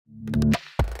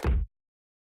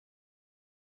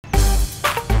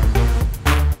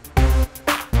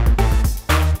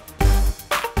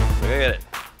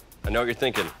know what you're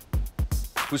thinking.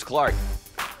 Who's Clark?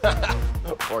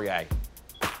 Poor guy.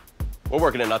 We're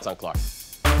working at Nuts on Clark.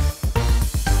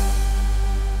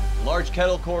 Large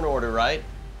kettle corn order, right?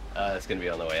 That's gonna be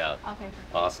on the way out. Okay.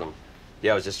 Awesome.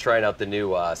 Yeah, I was just trying out the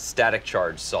new static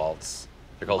charge salts.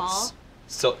 They're called Ball?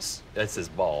 That says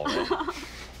ball. Right?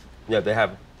 Yeah, they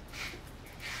have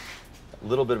a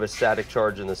little bit of a static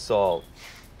charge in the salt.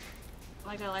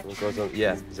 Like electric. It goes on,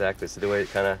 yeah, exactly. So the way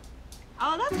it kind of.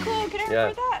 Oh, that's cool. Can I Yeah.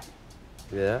 record that?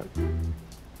 Yeah.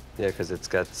 Yeah, because it's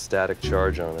got static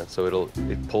charge on it, so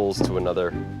it pulls to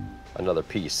another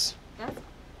piece.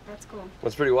 That's cool.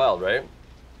 That's pretty wild, right?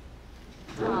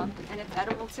 And it's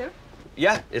edible too?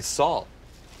 Yeah, it's salt.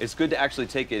 It's good to actually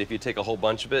take it if you take a whole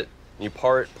bunch of it and you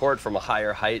pour it from a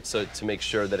higher height, so to make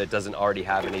sure that it doesn't already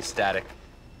have any static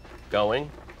going.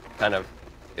 Kind of,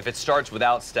 if it starts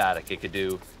without static, it could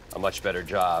do a much better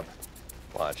job.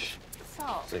 Watch.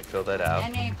 Salt. So you fill that out.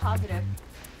 Na positive.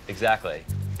 Exactly.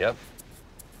 Yep.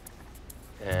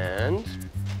 And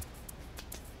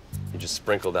you just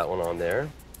sprinkle that one on there.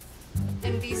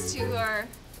 And these two are.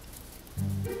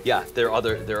 Yeah, there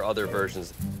are other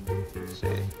versions. See,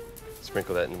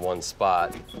 sprinkle that in one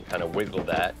spot, kind of wiggle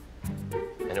that,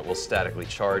 and it will statically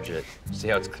charge it. See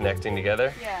how it's connecting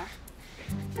together? Yeah.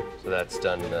 So that's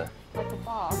done in the. Like a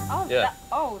ball. Oh, Yeah.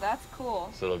 That's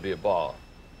cool. So it'll be a ball.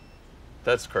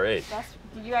 That's great.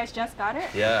 You guys just got it?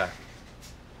 Yeah.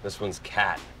 This one's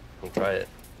cat. We'll try it.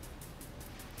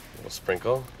 A little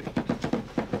sprinkle.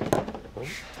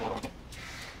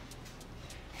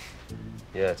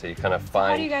 Yeah, so you kind of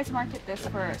find. How do you guys market this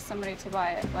for somebody to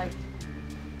buy it? Like.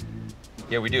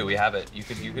 Yeah, we do. We have it. You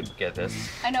could get this.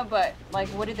 I know, but like,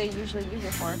 what do they usually use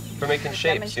it for? For making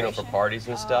shapes, you know, for parties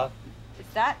and stuff. Is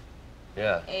that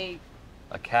Yeah. a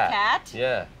cat? cat?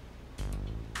 Yeah.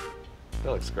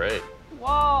 That looks great.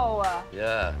 Whoa.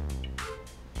 Yeah.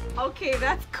 Okay,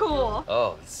 that's cool.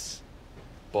 Oh, it's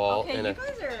ball Okay, and you a.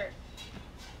 guys are.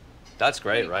 That's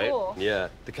great, pretty right? cool. Yeah.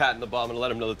 The cat and the ball. I'm gonna let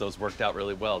them know that those worked out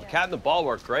really well. The cat and the ball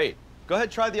worked great. Go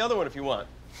ahead, try the other one if you want.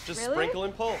 Just Really? sprinkle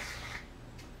and pull.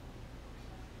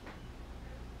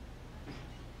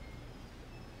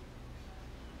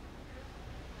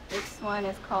 This one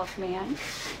is called Man.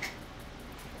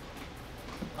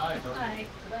 Hi. Hi.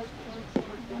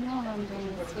 I know what I'm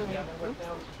doing this too. Oops.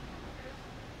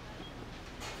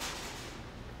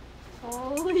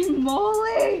 Holy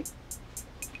moly!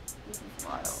 This is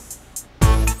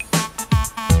wild.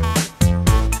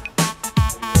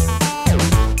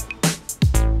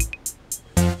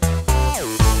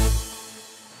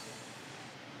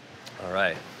 All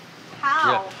right.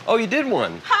 How? Yeah. Oh, you did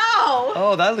one. How?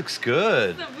 Oh, that looks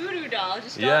good. It's a voodoo doll.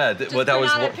 Just Yeah, just well, that put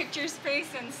was on a one- picture's face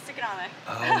and stick it on it.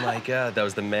 Oh my God, that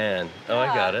was the man. Oh, I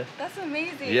got it. That's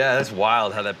amazing. Yeah, that's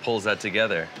wild how that pulls that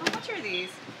together. How much are these?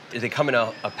 They come in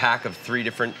a pack of 3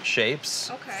 different shapes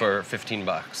Okay. for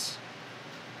 $15.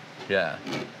 Yeah,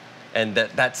 and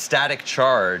that static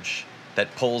charge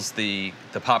that pulls the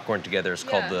popcorn together is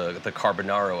called the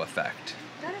Carbonaro Effect.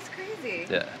 That is crazy.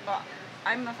 Yeah. Well,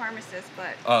 I'm a pharmacist,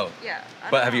 but Oh. yeah. I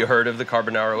But don't have know. you heard of the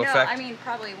Carbonaro No, Effect? I mean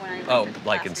probably when I Oh, went to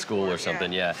like class in school before, or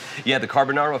something, yeah. Yeah, the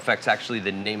Carbonaro Effect's actually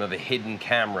the name of a hidden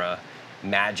camera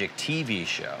magic TV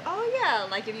show. Oh yeah,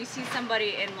 like if you see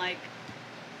somebody in like,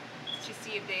 to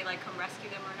see if they like come rescue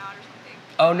them or not or something.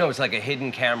 Oh no, it's like a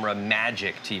hidden camera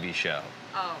magic TV show.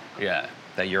 Oh. Okay. Yeah,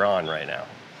 that you're on right now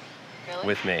Really?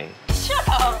 with me. Shut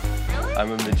up. Really?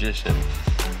 I'm a magician.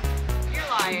 You're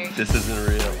lying. This isn't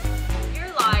real.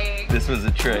 You're lying. This was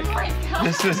a trick. Oh my God.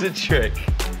 This was a trick.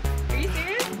 Are you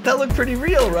serious? That looked pretty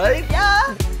real, right?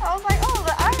 Yeah. I was like, oh,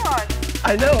 the ion.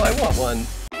 I know, I want one.